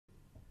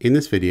In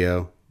this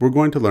video, we're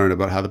going to learn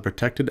about how the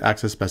protected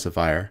access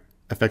specifier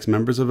affects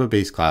members of a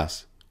base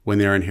class when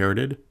they are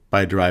inherited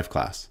by a derived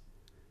class.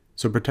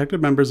 So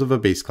protected members of a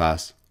base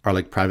class are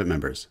like private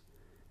members,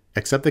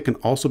 except they can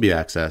also be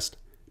accessed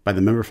by the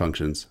member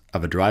functions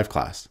of a derived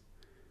class.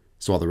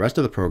 So while the rest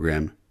of the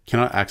program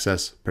cannot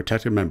access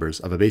protected members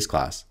of a base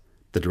class,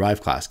 the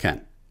derived class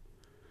can.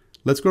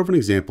 Let's go over an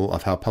example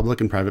of how public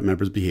and private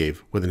members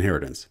behave with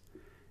inheritance,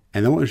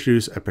 and then we'll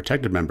introduce a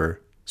protected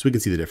member so we can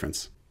see the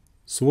difference.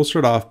 So we'll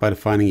start off by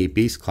defining a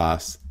base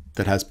class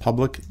that has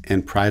public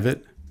and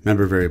private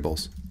member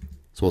variables.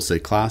 So we'll say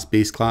class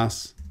base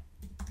class,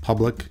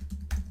 public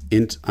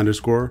int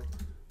underscore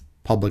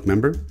public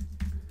member,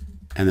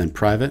 and then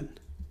private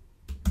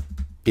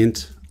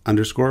int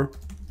underscore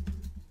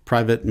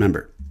private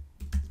member.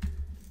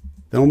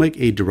 Then we'll make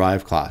a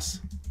derived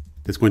class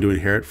that's going to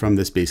inherit from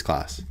this base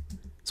class.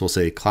 So we'll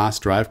say class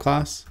derived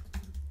class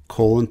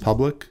colon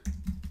public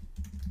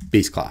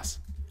base class.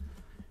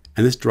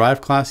 And this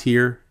derived class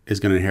here is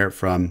going to inherit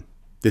from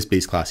this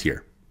base class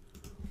here.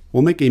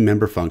 We'll make a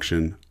member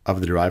function of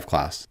the derived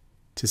class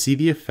to see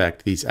the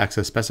effect these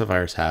access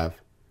specifiers have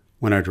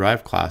when our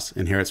derived class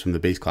inherits from the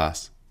base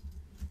class.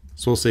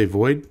 So we'll say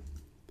void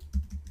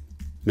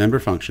member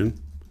function,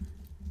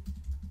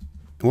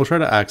 and we'll try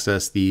to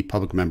access the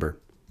public member.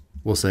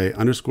 We'll say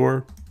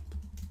underscore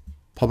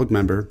public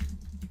member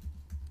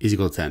is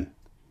equal to 10.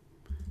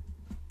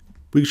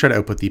 We can try to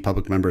output the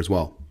public member as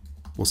well.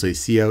 We'll say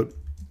cout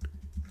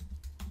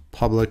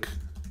public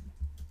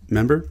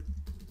member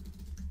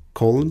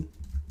colon,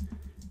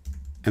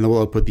 and then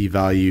we'll output the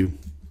value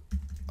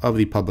of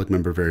the public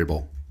member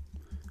variable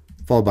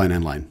followed by an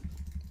end line.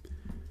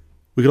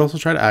 We could also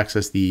try to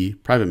access the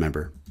private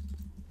member.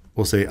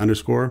 We'll say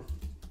underscore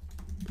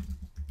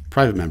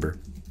private member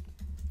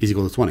is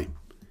equal to 20. And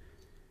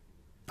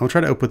we'll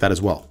try to output that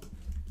as well.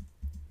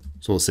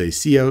 So we'll say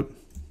cout,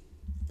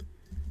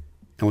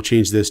 and we'll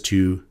change this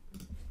to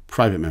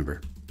private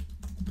member,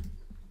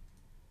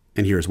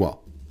 and here as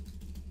well.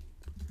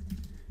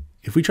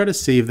 If we try to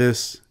save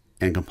this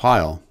and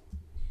compile,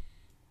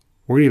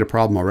 we're going to get a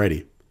problem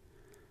already.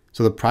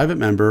 So the private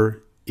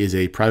member is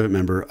a private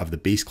member of the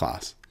base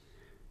class.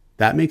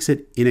 That makes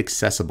it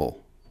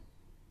inaccessible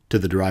to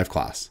the derived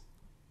class.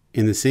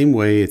 In the same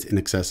way it's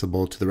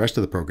inaccessible to the rest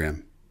of the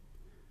program.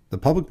 The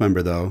public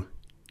member, though,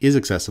 is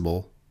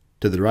accessible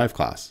to the derived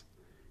class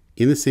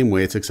in the same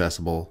way it's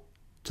accessible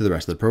to the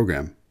rest of the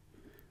program.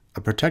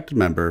 A protected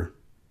member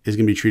is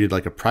going to be treated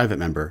like a private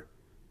member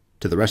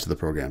to the rest of the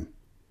program,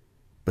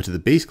 but to the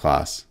base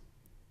class,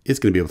 it's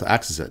going to be able to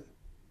access it.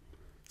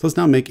 So let's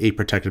now make a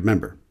protected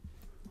member.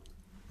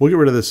 We'll get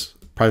rid of this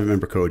private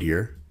member code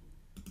here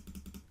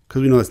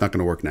because we know that's not going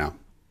to work now.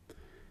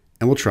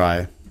 And we'll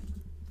try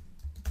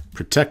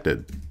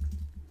protected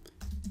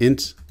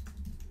int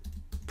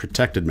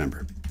protected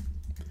member.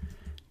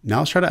 Now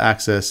let's try to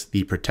access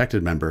the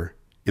protected member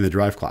in the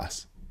derived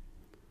class.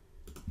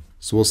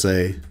 So we'll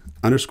say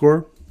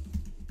underscore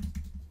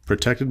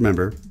protected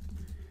member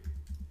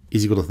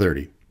is equal to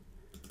 30.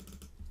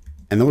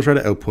 And then we'll try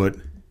to output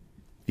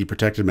the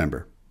protected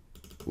member.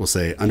 We'll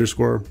say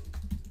underscore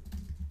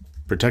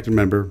protected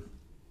member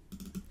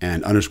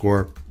and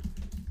underscore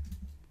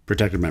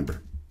protected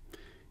member.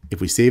 If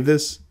we save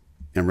this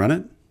and run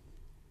it,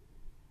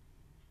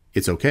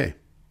 it's okay.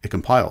 It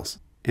compiles.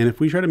 And if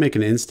we try to make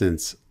an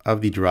instance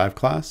of the derived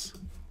class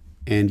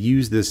and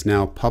use this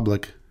now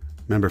public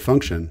member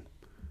function,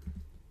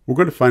 we're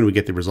going to find we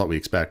get the result we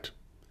expect.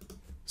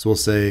 So we'll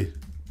say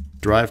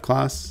derived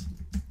class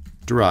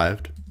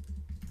derived,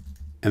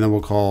 and then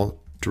we'll call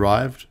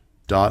derived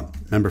dot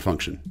member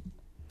function.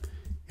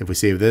 If we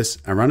save this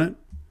and run it,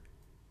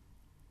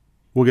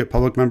 we'll get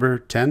public member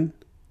 10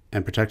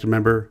 and protected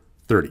member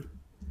 30.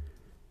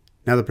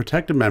 Now the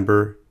protected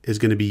member is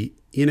going to be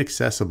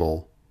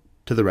inaccessible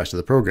to the rest of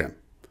the program.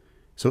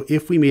 So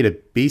if we made a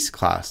base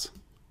class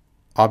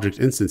object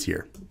instance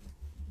here,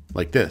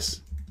 like this,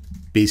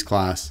 base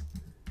class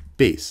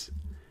base,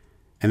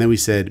 and then we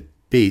said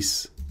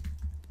base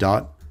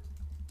dot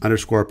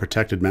underscore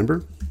protected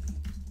member,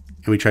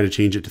 and we try to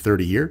change it to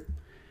 30 here,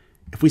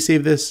 if we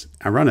save this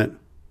and run it,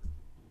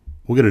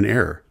 we'll get an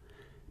error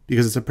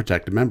because it's a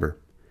protected member.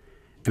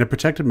 And a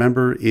protected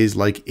member is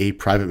like a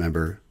private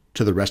member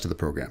to the rest of the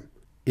program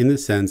in the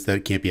sense that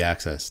it can't be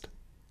accessed.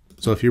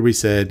 So if here we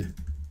said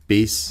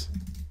base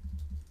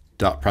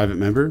dot private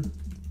member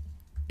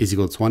is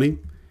equal to 20,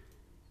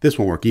 this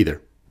won't work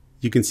either.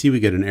 You can see we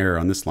get an error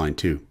on this line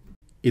too.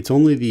 It's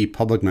only the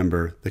public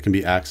member that can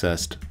be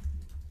accessed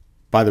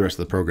by the rest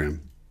of the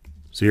program.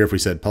 So here if we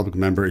said public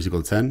member is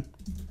equal to 10,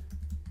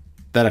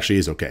 that actually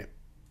is okay.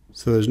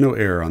 So there's no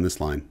error on this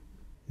line.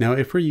 Now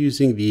if we're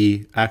using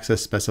the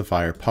access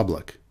specifier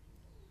public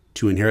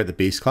to inherit the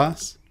base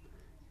class,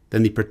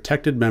 then the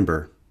protected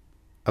member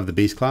of the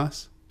base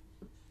class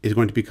is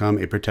going to become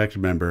a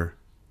protected member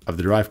of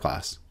the derived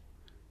class.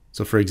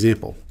 So for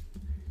example,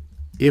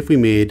 if we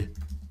made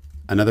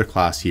another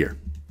class here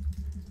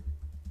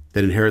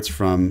that inherits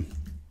from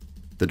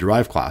the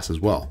derived class as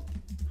well,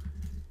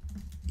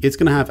 it's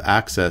going to have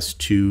access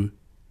to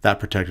that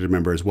protected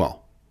member as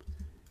well.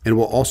 And it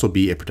will also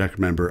be a protected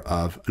member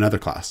of another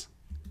class.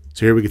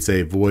 So here we could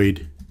say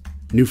void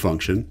new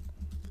function,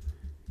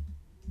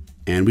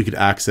 and we could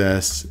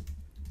access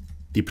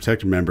the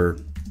protected member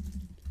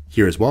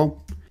here as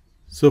well.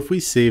 So if we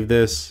save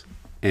this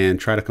and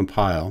try to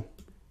compile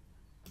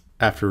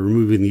after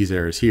removing these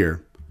errors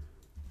here,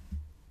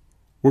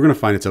 we're going to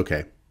find it's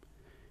okay.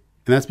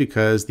 And that's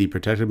because the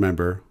protected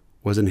member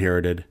was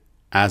inherited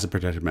as a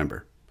protected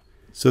member.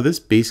 So this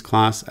base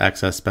class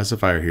access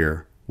specifier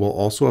here will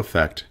also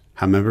affect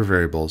how member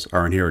variables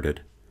are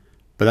inherited.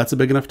 But that's a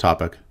big enough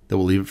topic that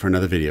we'll leave it for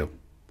another video.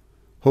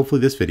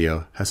 Hopefully this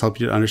video has helped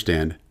you to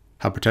understand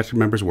how protected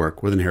members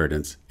work with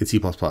inheritance in C++.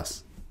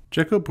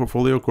 Check out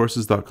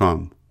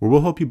portfoliocourses.com, where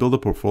we'll help you build a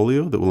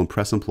portfolio that will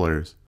impress employers.